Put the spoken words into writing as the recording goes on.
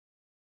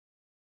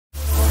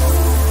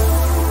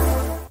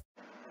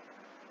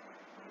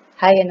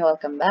Hi and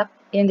welcome back.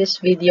 In this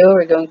video,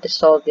 we're going to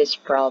solve this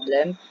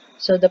problem.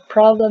 So the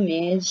problem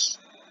is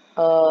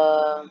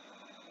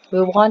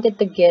we wanted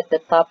to get the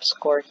top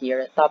score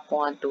here, top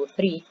 1, 2,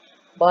 3,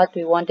 but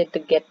we wanted to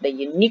get the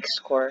unique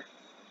score.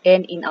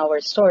 And in our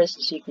source,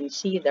 as you can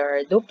see, there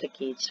are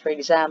duplicates. For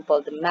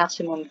example, the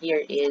maximum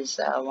here is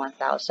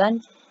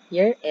 1000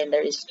 here, and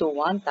there is two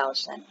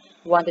 1000.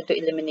 We wanted to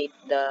eliminate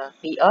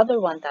the other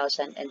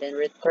 1000 and then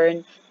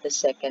return the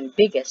second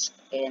biggest,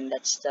 and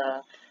that's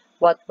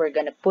what we're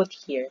gonna put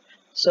here.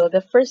 So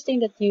the first thing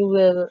that you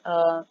will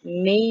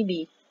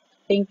maybe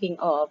thinking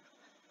of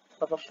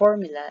a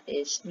formula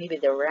is maybe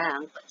the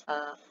rank,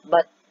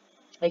 but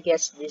I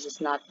guess this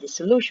is not the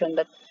solution.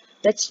 But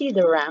let's see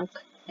the rank,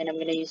 and I'm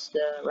gonna use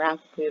the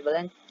rank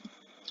equivalent,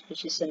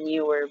 which is a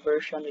newer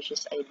version, which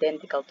is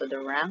identical to the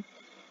rank.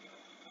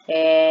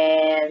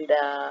 And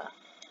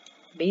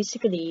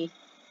basically,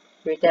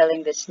 we're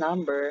telling this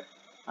number,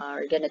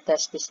 we're gonna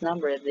test this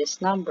number.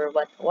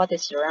 What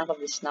is the rank of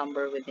this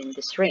number within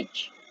this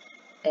range?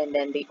 And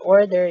then the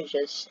order,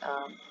 just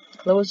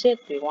close it.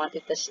 We want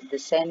it as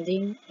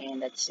descending,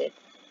 and that's it.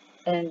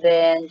 And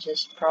then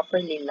just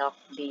properly lock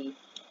the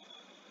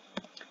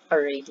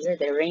array here,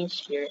 the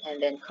range here,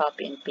 and then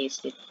copy and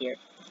paste it here.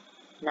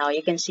 Now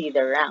you can see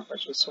the rank,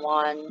 which is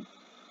 1,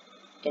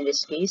 in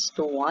this case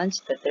 2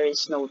 ones, but there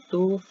is no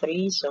 2,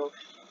 3, so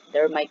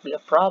there might be a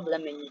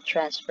problem when you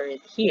transfer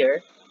it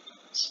here.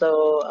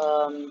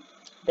 So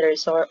there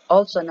is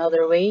also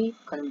another way,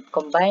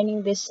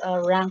 combining this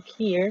rank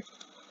here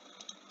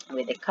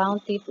with the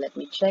Countif. Let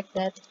me check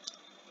that.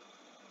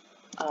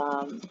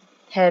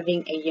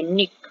 Having a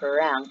unique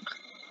rank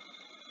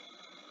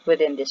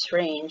within this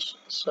range.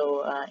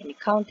 So in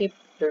Countif,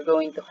 you're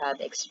going to have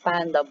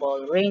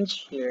expandable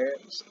range here.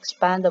 It's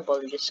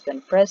expandable, you just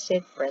can press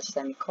it, press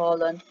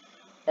semicolon,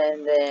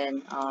 and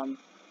then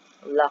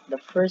lock the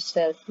first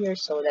cell here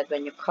so that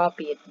when you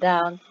copy it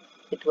down,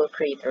 it will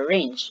create a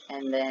range.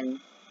 And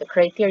then the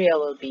criteria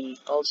will be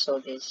also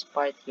this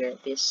part here,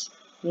 this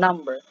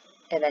number,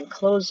 and then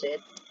close it.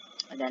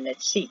 And then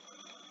let's see.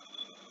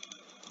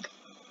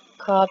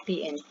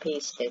 Copy and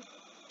paste it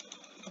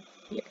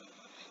here.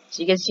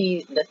 So you can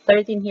see the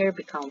 13 here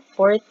become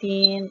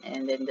 14,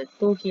 and then the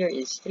 2 here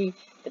is 3.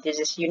 But this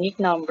is unique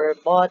number,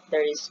 but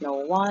there is no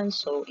 1.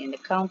 So in the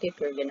Countif,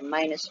 you're going to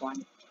minus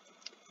 1.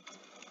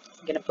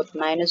 I'm going to put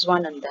minus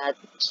 1 on that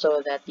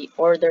so that the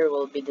order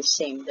will be the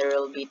same. There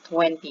will be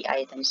 20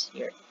 items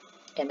here.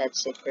 And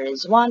that's it. There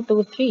is 1,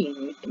 2,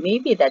 3.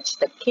 Maybe that's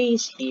the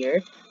case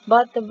here,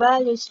 but the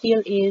value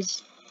still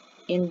is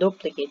in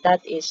duplicate.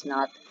 That is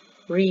not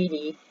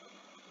really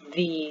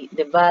the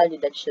value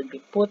that should be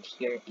put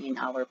here in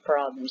our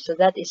problem. So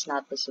that is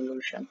not the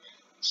solution.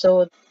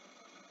 So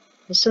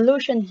the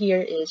solution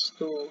here is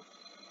to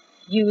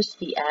use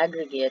the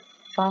aggregate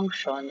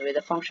function with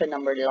a function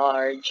number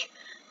large.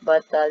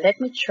 But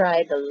let me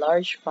try the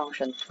large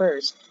function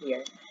first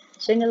here.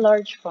 So in the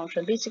large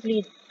function,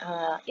 basically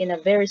in a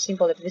very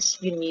simple, if this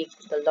is unique,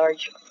 the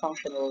large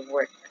function will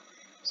work.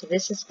 So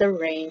this is the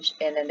range,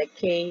 and then the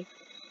k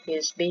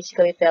is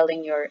basically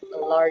telling your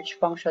large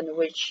function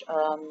which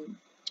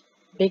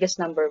biggest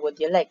number would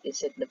you like.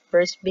 Is it the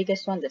first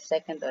biggest one, the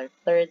second or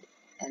third,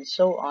 and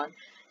so on.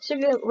 So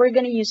we're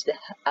going to use the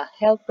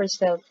helper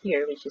cell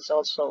here, which is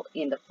also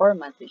in the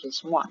format, which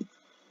is 1.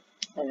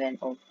 And then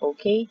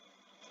OK.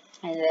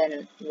 And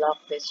then lock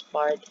this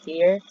part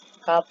here,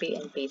 copy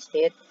and paste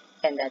it,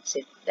 and that's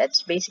it.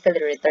 That's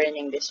basically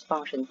returning this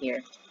function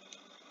here,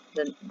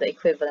 the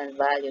equivalent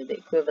value, the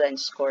equivalent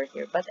score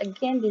here. But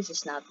again, this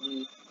is not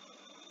the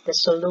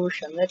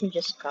solution. Let me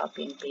just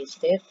copy and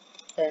paste it,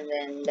 and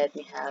then let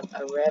me have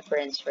a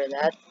reference for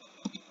that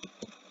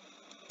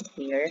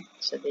here.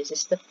 So this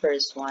is the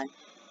first one.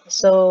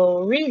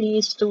 So really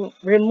is to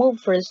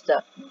remove first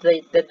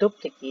the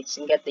duplicates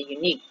and get the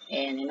unique.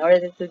 And in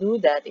order to do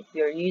that, if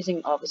you're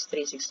using Office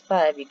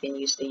 365, you can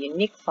use the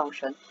unique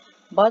function.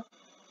 But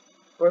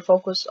we're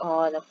focused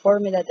on a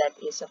formula that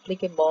is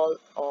applicable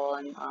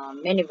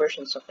on many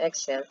versions of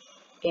Excel.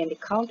 And the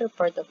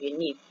counterpart of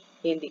unique,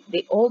 in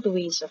the old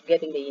ways of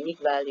getting the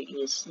unique value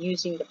is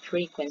using the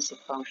frequency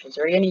function.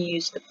 So we're going to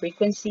use the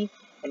frequency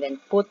and then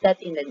put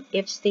that in an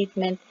if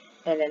statement,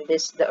 and then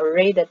the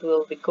array that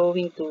we'll be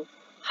going to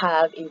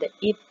have in the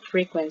if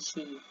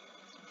frequency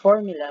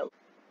formula,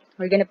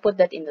 we're going to put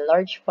that in the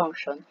large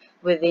function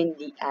within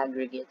the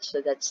aggregate. So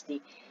that's the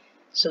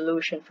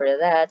solution for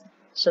that.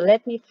 So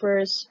let me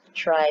first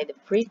try the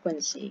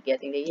frequency,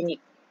 getting the unique.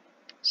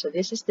 So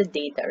this is the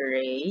data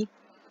array,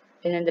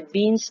 and then the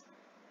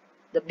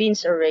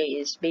beans array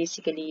is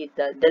basically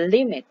the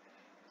limit.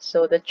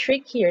 So the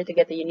trick here to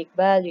get the unique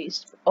value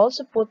is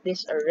also put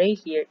this array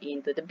here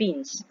into the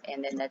beans,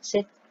 and then that's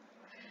it.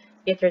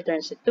 It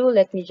returns a 2.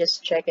 Let me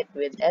just check it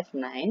with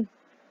F9.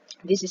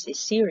 This is a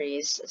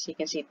series, as you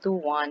can see, 2,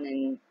 1,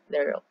 and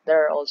there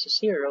are also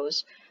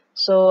zeros.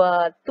 So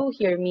 2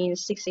 here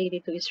means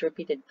 682 is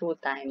repeated 2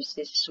 times.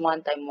 This is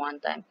 1 time, 1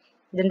 time.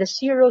 Then the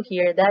 0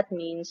 here, that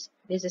means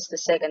this is the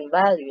second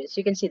value. As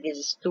you can see, this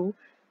is 2.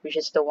 which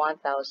is the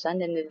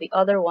 1000, and then the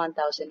other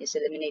 1000 is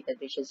eliminated,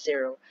 which is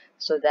 0.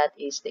 So that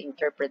is the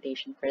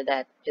interpretation for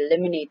that,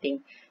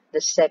 eliminating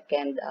the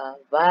second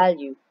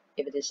value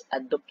if it is a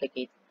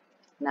duplicate.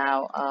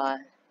 Now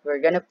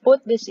we're gonna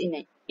put this in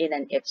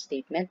an if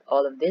statement.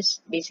 All of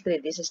this, basically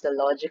this is the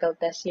logical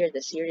test here,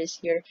 the series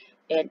here,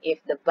 and if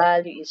the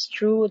value is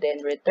true,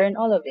 then return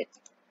all of it.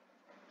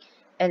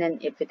 And then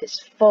if it is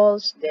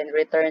false, then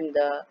return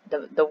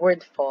the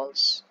word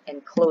false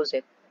and close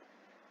it.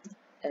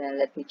 And then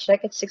let me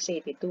check at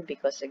 682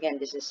 because again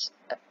this is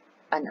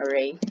an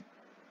array.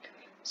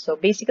 So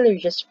basically you're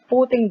just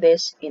putting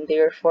this into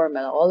your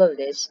formula, all of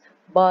this,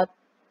 but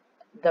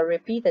the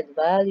repeated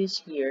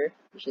values here,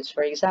 which is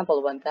for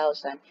example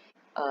 1000,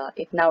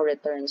 it now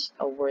returns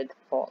a word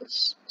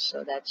false.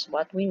 So that's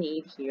what we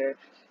need here.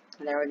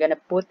 And then we're going to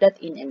put that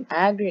in an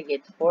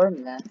aggregate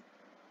formula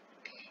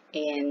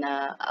in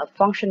a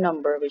function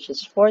number, which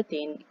is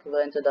 14,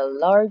 equivalent to the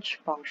large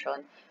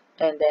function.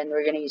 And then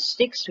we're going to use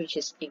 6, which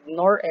is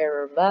ignore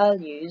error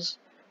values.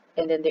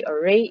 And then the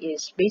array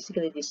is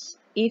basically this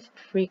if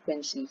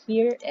frequency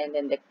here. And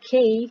then the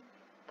k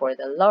for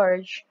the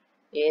large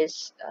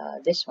is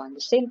this one.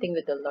 The same thing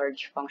with the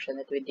large function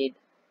that we did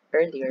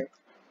earlier.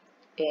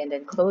 And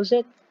then close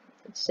it.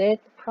 That's it.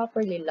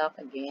 Properly lock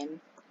again.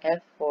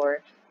 F4,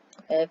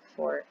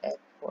 F4,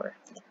 F4.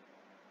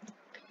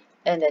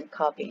 And then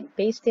copy and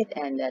paste it,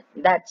 and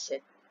that's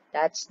it.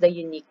 That's the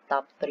unique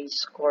top 3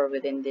 score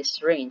within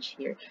this range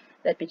here.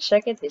 Let me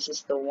check it. This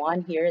is the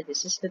 1 here.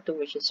 This is the 2,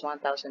 which is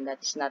 1000. That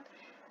is not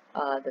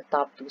the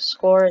top 2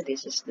 score.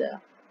 This is the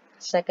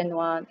second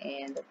one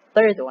and the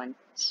third one.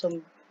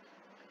 So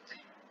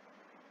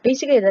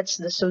basically that's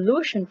the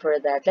solution for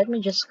that. Let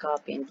me just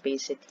copy and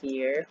paste it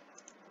here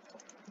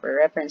for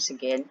reference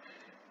again.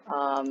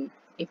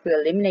 If we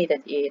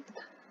eliminated it,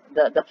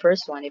 the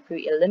first one, if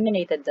we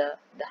eliminated the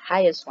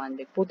highest one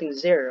by putting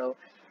 0,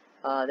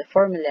 the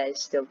formula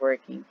is still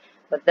working.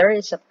 But there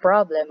is a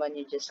problem when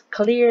you just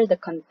clear the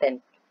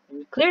content. When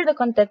you clear the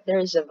content, there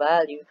is a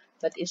value,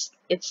 but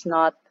it's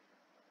not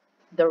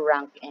the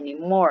rank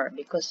anymore,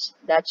 because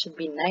that should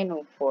be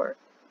 904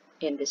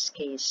 in this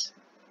case,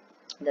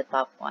 the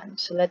top one.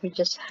 So let me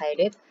just hide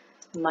it.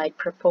 My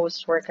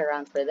proposed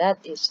workaround for that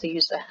is to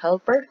use a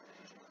helper.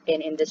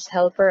 And in this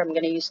helper, I'm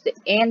going to use the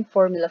AND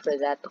formula for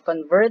that to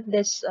convert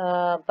this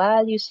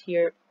values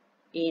here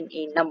in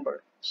a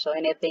number. So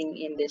anything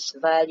in this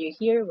value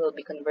here will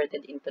be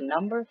converted into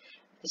number.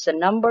 If it's a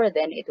number,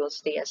 then it will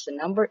stay as a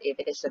number. If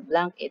it is a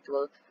blank, it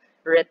will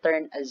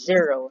return a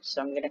 0.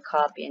 So I'm going to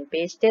copy and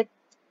paste it.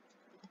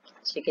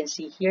 So you can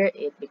see here,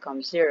 it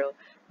becomes 0.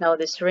 Now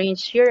this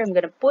range here, I'm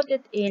going to put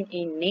it in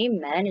a name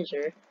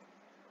manager.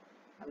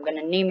 I'm going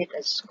to name it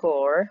as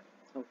score.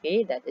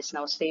 Okay, that is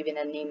now saved in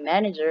a name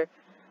manager.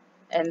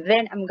 And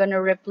then I'm going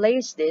to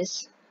replace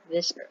this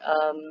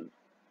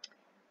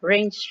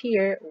range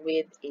here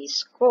with a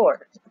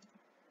score.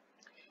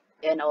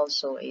 And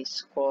also a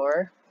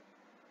score.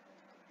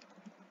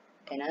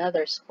 And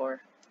another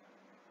score.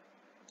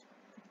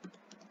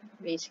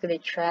 Basically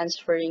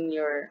transferring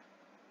your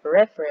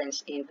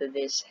reference into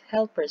this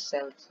helper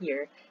cell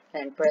here.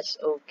 And press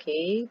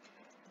OK.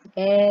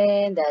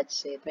 And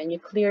that's it. When you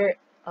clear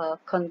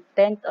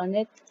content on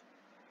it,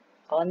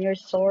 on your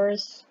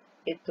source,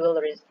 it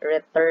will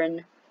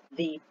return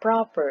the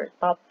proper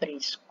top 3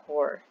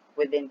 score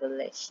within the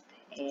list.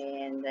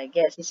 And I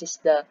guess this is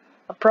the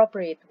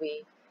appropriate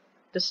way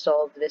to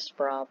solve this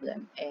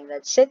problem. And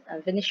that's it.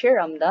 I'm finished here.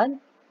 I'm done.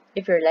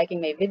 If you're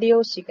liking my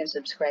videos, you can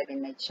subscribe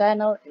in my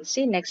channel. And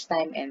see you next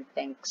time, and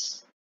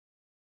thanks.